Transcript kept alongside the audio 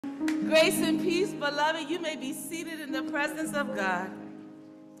Grace and peace, beloved. You may be seated in the presence of God.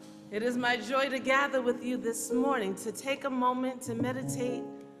 It is my joy to gather with you this morning to take a moment to meditate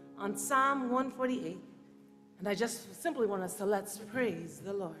on Psalm 148. And I just simply want us to let's praise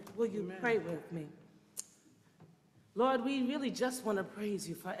the Lord. Will you Amen. Pray with me? Lord, we really just want to praise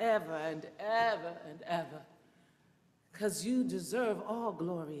you forever and ever and ever, because you deserve all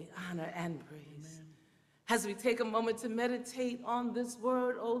glory, honor, and praise. Amen. As we take a moment to meditate on this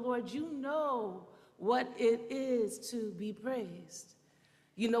word, oh Lord, you know what it is to be praised.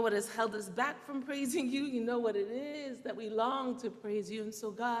 You know what has held us back from praising you. You know what it is that we long to praise you. And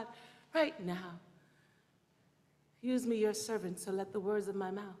so, God, right now, use me, your servant, to let the words of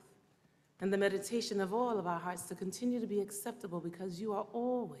my mouth and the meditation of all of our hearts to continue to be acceptable, because you are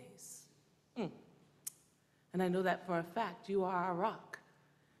always, and I know that for a fact, you are our rock.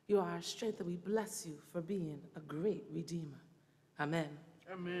 You are our strength, and we bless you for being a great Redeemer. Amen.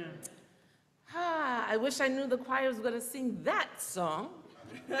 Amen. I wish I knew the choir was going to sing that song,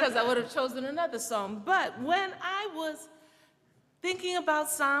 because I would have chosen another song. But when I was thinking about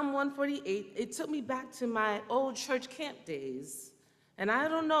Psalm 148, it took me back to my old church camp days. And I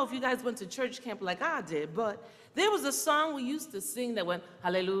don't know if you guys went to church camp like I did, but there was a song we used to sing that went,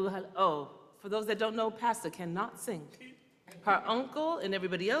 hallelujah. Oh, for those that don't know, Pastor cannot sing. Her uncle and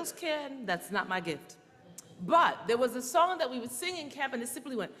everybody else can. That's not my gift. But there was a song that we would sing in camp, and it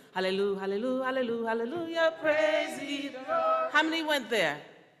simply went, hallelujah, hallelujah, hallelujah, hallelujah, praise ye the Lord. How many went there?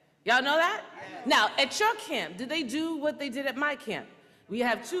 Y'all know that? Yes. Now, at your camp, did they do what they did at my camp? We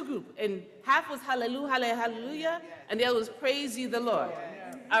have two groups, and half was hallelujah, hallelujah, hallelujah, and the other was praise ye the Lord.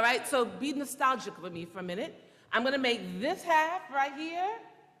 Yeah. All right, so be nostalgic with me for a minute. I'm going to make this half right here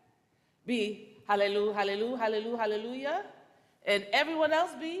be hallelujah, hallelujah, hallelujah, hallelujah, and everyone else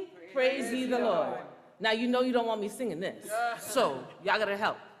be praise ye the Lord. Now, you know you don't want me singing this, so y'all got to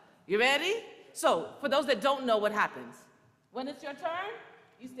help. You ready? So, for those that don't know what happens, when it's your turn,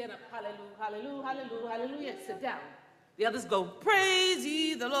 you stand up, hallelujah, hallelujah, hallelujah, hallelujah, sit down. The others go, praise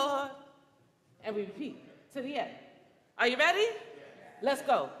ye the Lord, and we repeat to the end. Are you ready? Let's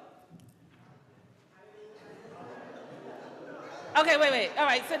go. Okay, wait. All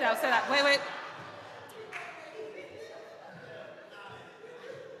right, sit down. Wait.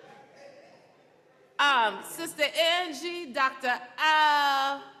 Sister Angie, Dr.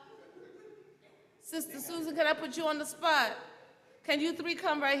 Al, Sister Susan, can I put you on the spot? Can you three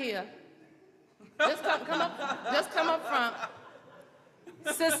come right here? Just come up front.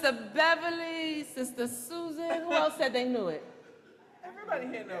 Sister Beverly, Sister Susan, who else said they knew it? Everybody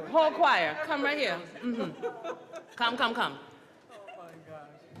here knows it. Whole choir, come right here. Come. Oh my gosh.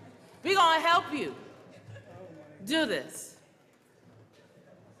 We're gonna help you do this.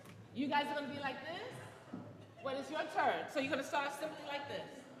 You guys are gonna be like this when it's your turn. So you're gonna start simply like this.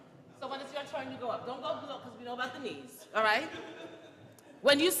 So when it's your turn, you go up. Don't go below, because we know about the knees, all right?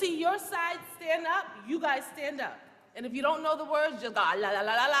 When you see your side stand up, you guys stand up. And if you don't know the words, just go, la, la, la,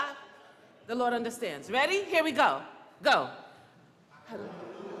 la, la. The Lord understands. Ready? Here we go. Go.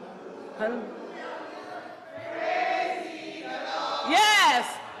 Hallelujah.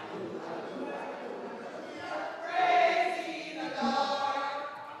 Yes.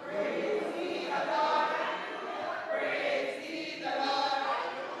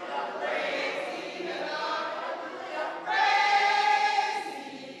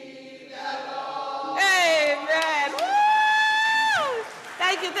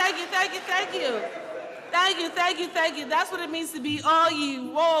 Thank you. That's what it means to be all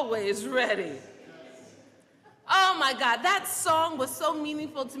ye always ready. Oh my God, that song was so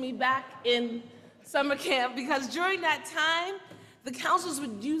meaningful to me back in summer camp, because during that time, the counselors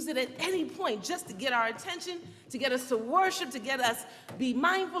would use it at any point just to get our attention, to get us to worship, to get us be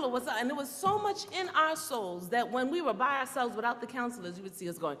mindful of what's up. And there was so much in our souls that when we were by ourselves without the counselors, you would see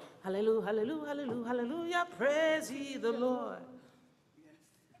us going, hallelujah, hallelujah, hallelujah, hallelujah, praise ye the Lord.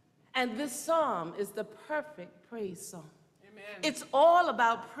 And this psalm is the perfect praise song. Amen. It's all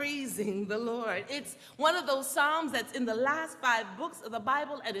about praising the Lord. It's one of those psalms that's in the last 5 books of the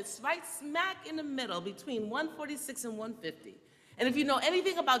Bible, and it's right smack in the middle between 146 and 150. And if you know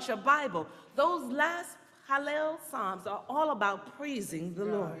anything about your Bible, those last Hallel psalms are all about praising the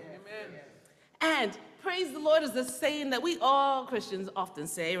Lord. Amen. And praise the Lord is the saying that we all Christians often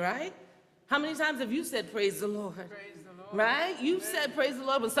say, right? How many times have you said praise the Lord? Praise the Lord. Right? You've said praise the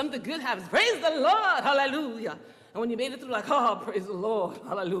Lord when something good happens. Praise the Lord, hallelujah. And when you made it through, like, oh, praise the Lord,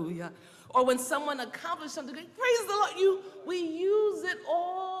 hallelujah. Or when someone accomplished something great, praise the Lord. We use it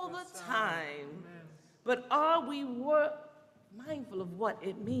all the time. But are we mindful of what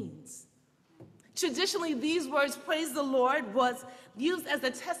it means? Traditionally, these words, praise the Lord, was used as a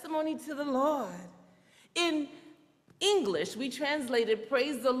testimony to the Lord. In English, we translated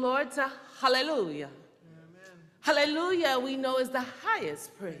praise the Lord to hallelujah. Amen. Hallelujah, we know, is the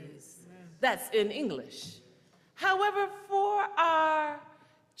highest praise. Amen. That's in English. However, for our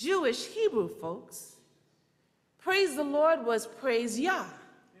Jewish Hebrew folks, praise the Lord was praise Yah, amen,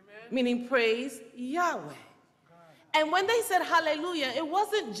 meaning praise Yahweh. And when they said hallelujah, it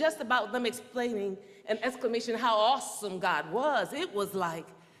wasn't just about them explaining an exclamation how awesome God was. It was like,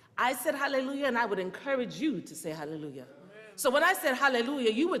 I said hallelujah, and I would encourage you to say hallelujah. Amen. So when I said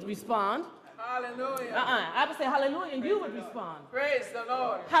hallelujah, you would respond. Hallelujah. I would say hallelujah, and you would respond. Praise the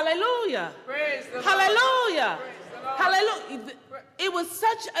Lord. Hallelujah. Praise the Lord. Hallelujah. Praise the Lord. Hallelujah. It was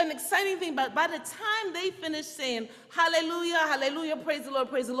such an exciting thing, but by the time they finished saying hallelujah, hallelujah, praise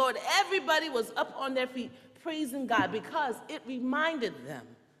the Lord, everybody was up on their feet praising God, because it reminded them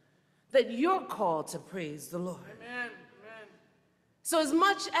that you're called to praise the Lord. Amen. Amen. So as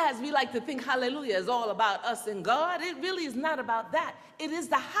much as we like to think hallelujah is all about us and God, it really is not about that. It is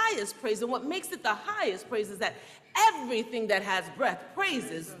the highest praise, and what makes it the highest praise is that everything that has breath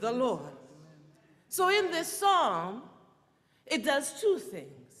praises the Lord. So in this psalm, it does two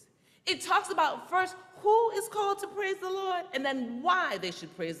things. It talks about first who is called to praise the Lord, and then why they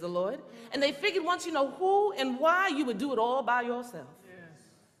should praise the Lord. And they figured once you know who and why, you would do it all by yourself. Yes.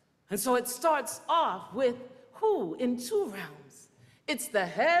 And so it starts off with who in two realms. It's the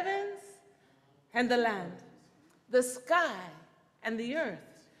heavens and the land, the sky and the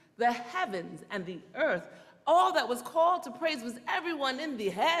earth, the heavens and the earth. All that was called to praise was everyone in the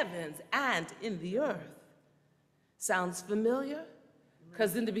heavens and in the earth. Sounds familiar?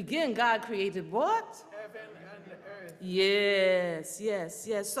 Because in the beginning, God created what? Heaven and the earth. Yes, yes,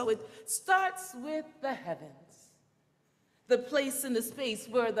 yes. So it starts with the heavens. The place in the space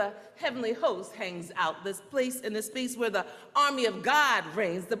where the heavenly host hangs out. This place in the space where the army of God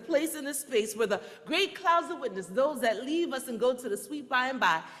reigns. The place in the space where the great clouds of witness, those that leave us and go to the sweet by and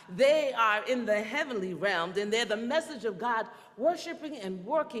by, they are in the heavenly realm, and they're the message of God, worshiping and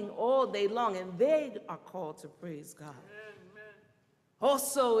working all day long, and they are called to praise God.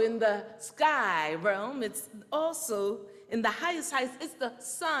 Also in the sky realm, it's also in the highest heights, it's the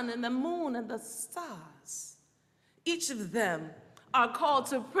sun and the moon and the stars. Each of them are called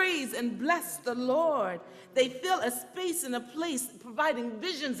to praise and bless the Lord. They fill a space and a place, providing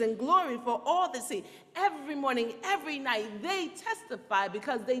visions and glory for all to see. Every morning, every night, they testify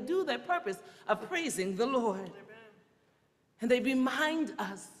because they do their purpose of praising the Lord. And they remind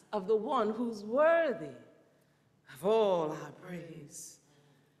us of the one who's worthy of all our praise.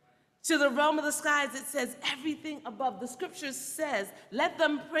 To the realm of the skies, it says everything above. The scripture says, let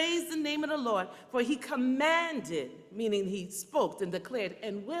them praise the name of the Lord, for he commanded, meaning he spoke and declared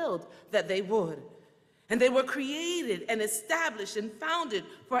and willed that they would. And they were created and established and founded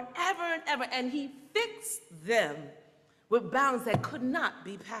forever and ever, and he fixed them with bounds that could not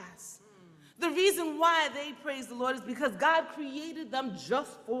be passed. The reason why they praise the Lord is because God created them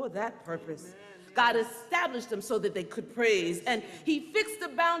just for that purpose. Amen. God established them so that they could praise, and he fixed the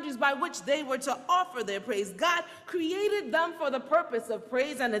boundaries by which they were to offer their praise. God created them for the purpose of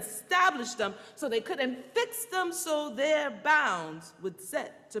praise and established them so they could, and fix them so their bounds would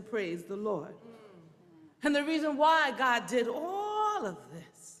set to praise the Lord. And the reason why God did all of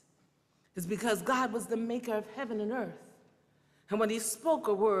this is because God was the maker of heaven and earth. And when he spoke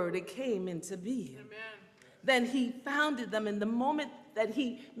a word, it came into being. Amen. Then he founded them in the moment that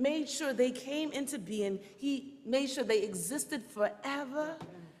he made sure they came into being. He made sure they existed forever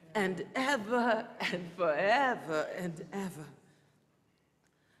and ever and forever and ever.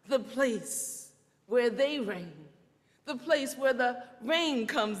 The place where they reign, the place where the rain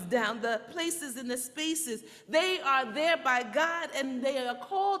comes down, the places and the spaces, they are there by God, and they are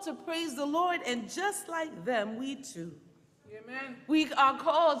called to praise the Lord, and just like them, we too. Amen. We are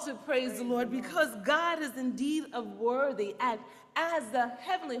called to praise the Lord because God is indeed worthy, and as the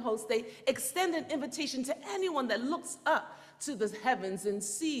heavenly host, they extend an invitation to anyone that looks up to the heavens and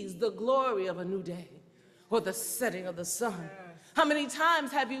sees the glory of a new day or the setting of the sun. Yes. How many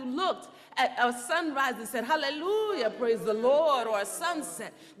times have you looked at a sunrise and said, hallelujah, praise the Lord, or a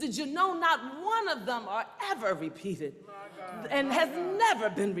sunset? Did you know not one of them are ever repeated and has never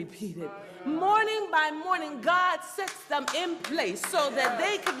been repeated? Morning by morning, God sets them in place so that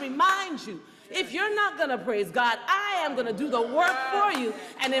they can remind you, if you're not going to praise God, I am going to do the work for you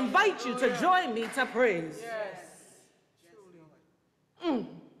and invite you to join me to praise.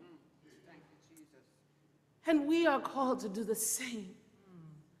 And we are called to do the same.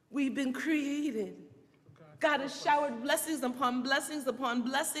 We've been created God has showered blessings upon blessings upon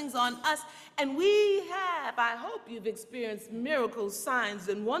blessings on us. And we have, I hope you've experienced miracles, signs,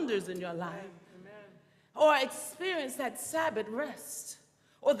 and wonders in your life. Or experienced that Sabbath rest.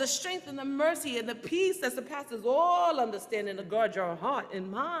 Or the strength and the mercy and the peace that surpasses all understanding to guard your heart and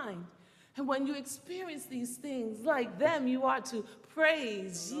mind. And when you experience these things like them, you are to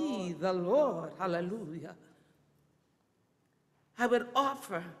praise ye the Lord. Hallelujah. I would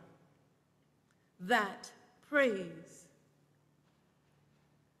offer that praise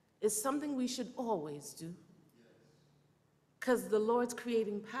is something we should always do, because the Lord's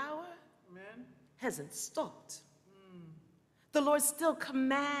creating power hasn't stopped. The Lord still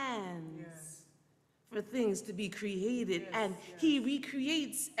commands for things to be created, and he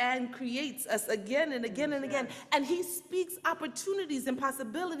recreates and creates us again and again and again, and he speaks opportunities and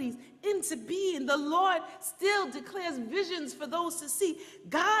possibilities into being. The Lord still declares visions for those to see.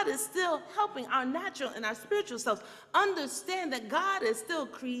 God is still helping our natural and our spiritual selves understand that God is still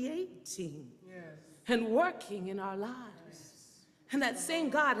creating and working in our lives, and that same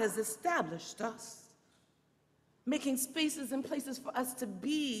God has established us, making spaces and places for us to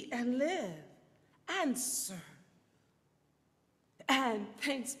be and live and serve. And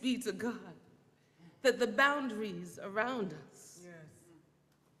thanks be to God that the boundaries around us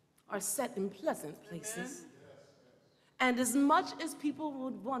are set in pleasant places. And as much as people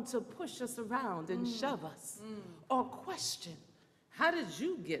would want to push us around and shove us or question, how did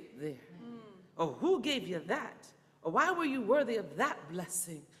you get there? Or who gave you that? Or why were you worthy of that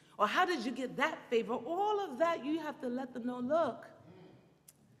blessing? Or how did you get that favor? All of that, you have to let them know, look,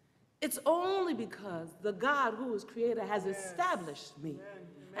 it's only because the God who is creator has established me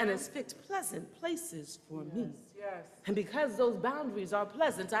and has fixed pleasant places for me. And because those boundaries are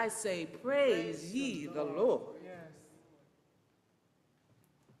pleasant, I say, praise ye the Lord.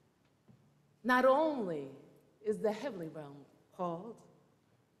 Not only is the heavenly realm called,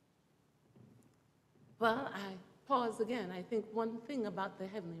 well, I pause again. I think one thing about the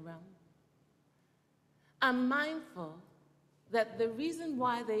heavenly realm. I'm mindful that the reason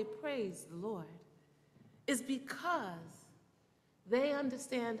why they praise the Lord is because they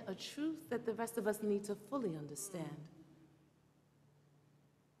understand a truth that the rest of us need to fully understand.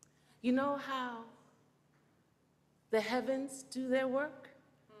 You know how the heavens do their work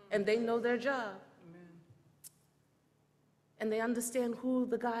and they know their job? And they understand who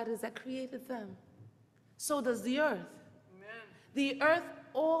the God is that created them. So does the earth. The earth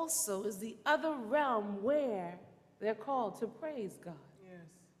also is the other realm where they're called to praise God.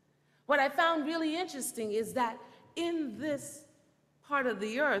 What I found really interesting is that in this part of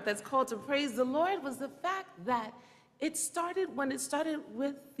the earth that's called to praise the Lord was the fact that when it started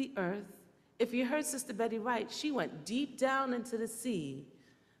with the earth. If you heard Sister Betty right, she went deep down into the sea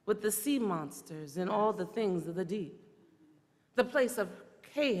with the sea monsters and all the things of the deep. The place of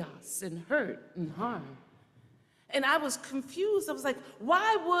chaos and hurt and harm. And I was confused. I was like,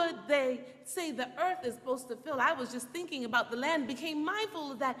 why would they say the earth is supposed to fill? I was just thinking about the land, became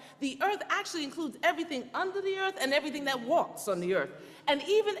mindful of that the earth actually includes everything under the earth and everything that walks on the earth. And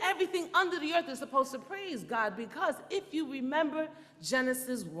even everything under the earth is supposed to praise God, because if you remember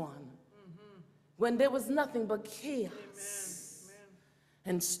Genesis 1, when there was nothing but chaos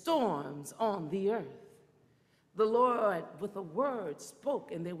and storms on the earth, the Lord, with a word,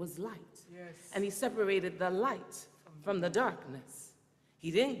 spoke, and there was light. And he separated the light from the darkness.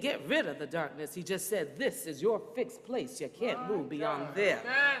 He didn't get rid of the darkness. He just said, this is your fixed place. You can't move beyond there.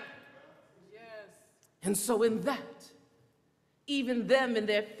 And so in that, even them in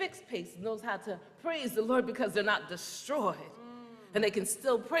their fixed place knows how to praise the Lord, because they're not destroyed. And they can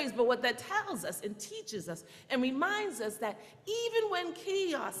still praise. But what that tells us and teaches us and reminds us that even when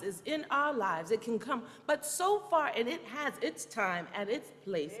chaos is in our lives, it can come, but so far, and it has its time and its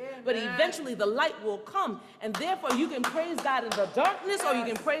place, but eventually the light will come. And therefore you can praise God in the darkness, or you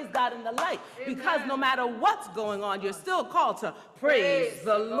can praise God in the light. Because no matter what's going on, you're still called to praise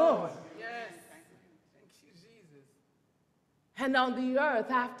the Lord. Thank you, Jesus. And on the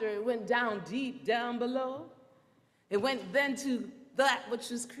earth, after it went down deep down below, it went then to that which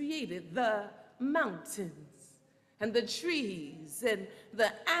was created, the mountains and the trees and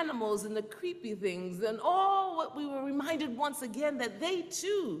the animals and the creepy things, and all what we were reminded once again that they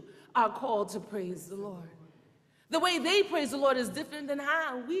too are called to praise the Lord. The way they praise the Lord is different than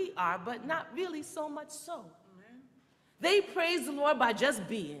how we are, but not really so much so. They praise the Lord by just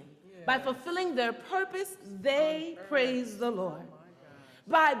being. By fulfilling their purpose, they praise the Lord.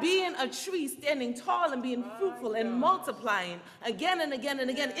 By being a tree standing tall and being fruitful and multiplying again and again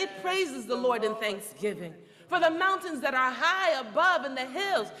and again, it praises the Lord in thanksgiving. For the mountains that are high above and the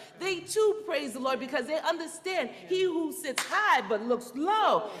hills, they too praise the Lord because they understand he who sits high but looks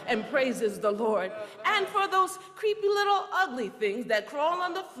low and praises the Lord. And for those creepy little ugly things that crawl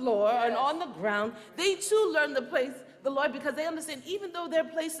on the floor and on the ground, they too learn to praise the Lord because they understand even though their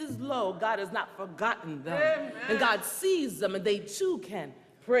place is low, God has not forgotten them. Amen. And God sees them and they too can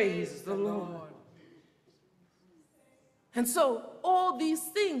praise the Lord. And so all these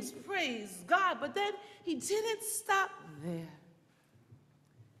things praise God, but then he didn't stop there.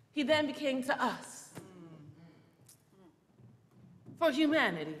 He then became to us, for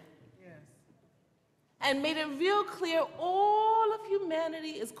humanity, and made it real clear all of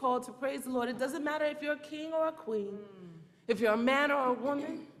humanity is called to praise the Lord. It doesn't matter if you're a king or a queen, if you're a man or a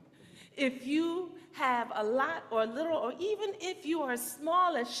woman, if you have a lot or a little, or even if you are as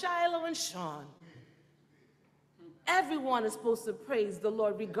small as Shiloh and Sean. Everyone is supposed to praise the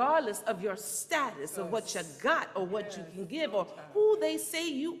Lord regardless of your status, of what you got or what you can give or who they say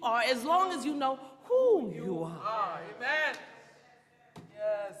you are, as long as you know who you are. Amen.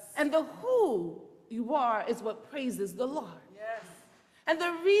 Yes. And the who you are is what praises the Lord. Yes. And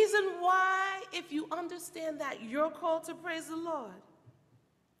the reason why, if you understand that you're called to praise the Lord,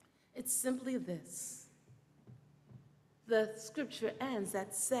 it's simply this. The scripture ends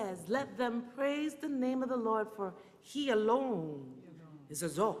that says, let them praise the name of the Lord, for he alone is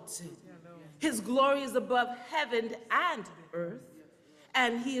exalted. His glory is above heaven and earth,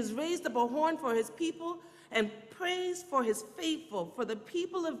 and he has raised up a horn for his people and praise for his faithful, for the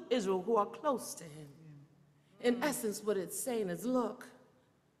people of Israel who are close to him. In essence, what it's saying is, look,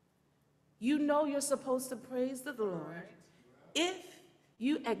 you know you're supposed to praise the Lord if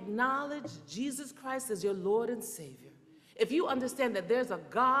you acknowledge Jesus Christ as your Lord and Savior. If you understand that there's a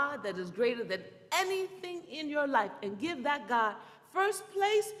God that is greater than anything in your life and give that God first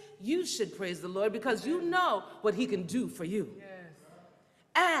place, you should praise the Lord because you know what he can do for you. Yes.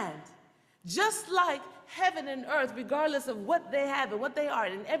 And just like heaven and earth, regardless of what they have and what they are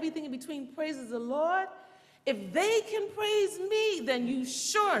and everything in between praises the Lord, if they can praise me, then you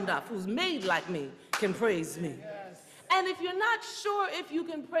sure enough, who's made like me, can praise me. Yes. And if you're not sure if you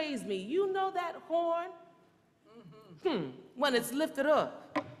can praise me, you know that horn? When it's lifted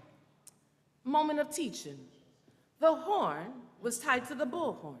up, moment of teaching. The horn was tied to the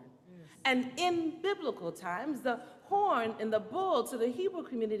bullhorn. Yes. And in biblical times, the horn and the bull to the Hebrew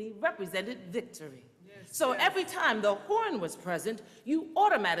community represented victory. Yes, so every time the horn was present, you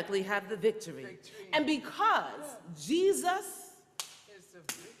automatically have the victory. And because Jesus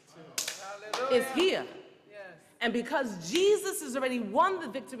is here, and because Jesus has already won the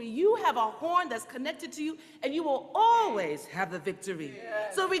victory, you have a horn that's connected to you, and you will always have the victory.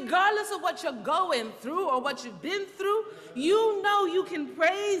 Yes. So regardless of what you're going through or what you've been through, you know you can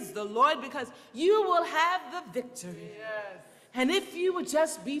praise the Lord because you will have the victory. Yes. And if you would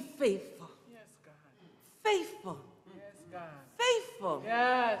just be faithful. Yes, God. Faithful. Yes, God. Faithful.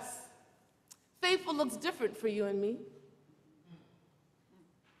 Yes. Faithful looks different for you and me.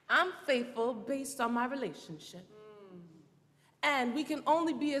 I'm faithful based on my relationship. And we can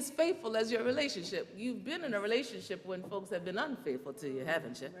only be as faithful as your relationship. You've been in a relationship when folks have been unfaithful to you,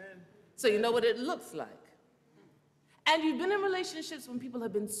 haven't you? So you know what it looks like. And you've been in relationships when people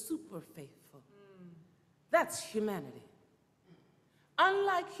have been super faithful. That's humanity.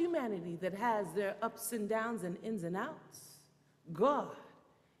 Unlike humanity that has their ups and downs and ins and outs, God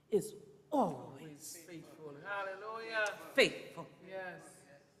is always faithful. Hallelujah. Faithful. Yes.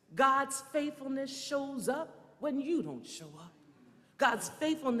 God's faithfulness shows up when you don't show up. God's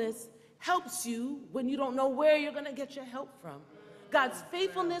faithfulness helps you when you don't know where you're going to get your help from. God's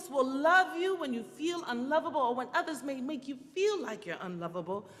faithfulness will love you when you feel unlovable or when others may make you feel like you're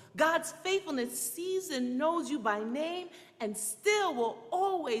unlovable. God's faithfulness sees and knows you by name and still will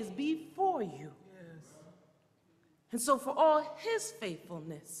always be for you. Yes. And so for all his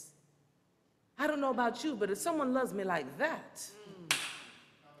faithfulness, I don't know about you, but if someone loves me like that,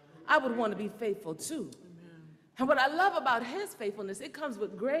 I would want to be faithful too. Amen. And what I love about his faithfulness, it comes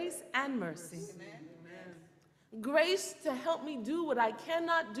with grace and mercy. Amen. Grace to help me do what I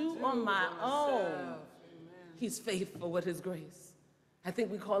cannot do on my own. Amen. He's faithful with his grace. I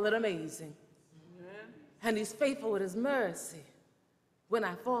think we call it amazing. Amen. And he's faithful with his mercy. When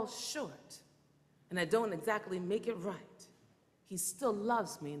I fall short and I don't exactly make it right, he still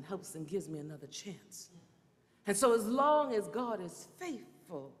loves me and helps and gives me another chance. And so as long as God is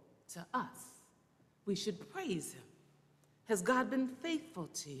faithful to us, we should praise him. Has God been faithful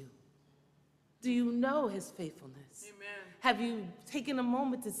to you? Do you know his faithfulness? Amen. Have you taken a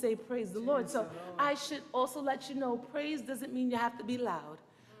moment to say praise the Lord? So I should also let you know, praise doesn't mean you have to be loud.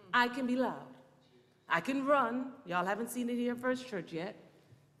 I can be loud. I can run. Y'all haven't seen it here at First Church yet.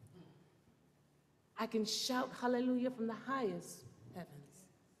 I can shout hallelujah from the highest heavens.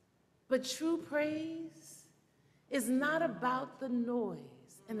 But true praise is not about the noise,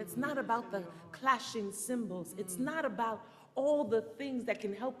 and it's not about the clashing cymbals. It's not about all the things that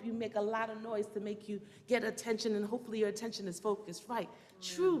can help you make a lot of noise to make you get attention, and hopefully your attention is focused right.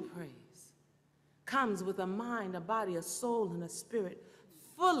 True praise comes with a mind, a body, a soul, and a spirit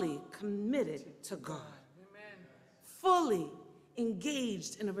fully committed to God, fully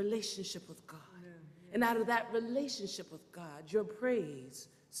engaged in a relationship with God. And out of that relationship with God, your praise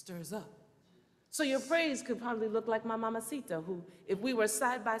stirs up. So your praise could probably look like my mamacita, who, if we were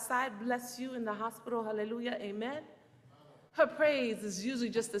side by side, bless you in the hospital, hallelujah, amen. Her praise is usually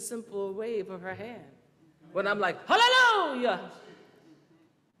just a simple wave of her hand. When I'm like, hallelujah.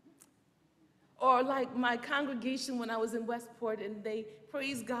 Or like my congregation when I was in Westport, and they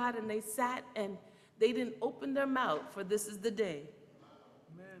praised God and they sat and they didn't open their mouth, for this is the day.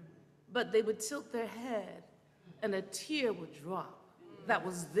 Amen. But they would tilt their head and a tear would drop. That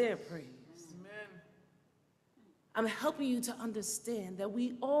was their praise. Amen. I'm helping you to understand that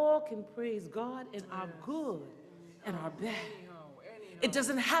we all can praise God in our good and our bad. It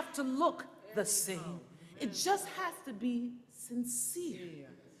doesn't have to look the same. It just has to be sincere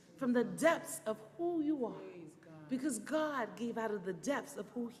from the depths of who you are. Because God gave out of the depths of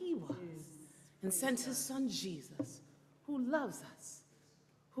who he was and sent his son Jesus, who loves us,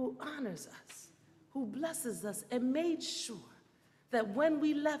 who honors us, who blesses us, and made sure that when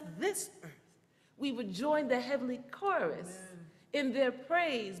we left this earth, we would join the heavenly chorus in their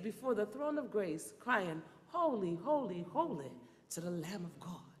praise before the throne of grace, crying, holy, holy, holy to the Lamb of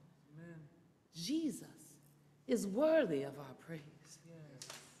God. Amen. Jesus is worthy of our praise. Yes.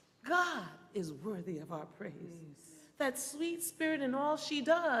 God is worthy of our praise. Yes. That sweet spirit in all she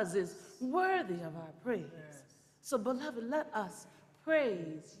does is worthy of our praise. Yes. So, beloved, let us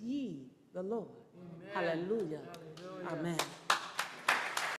praise ye the Lord. Amen. Hallelujah. Hallelujah. Amen.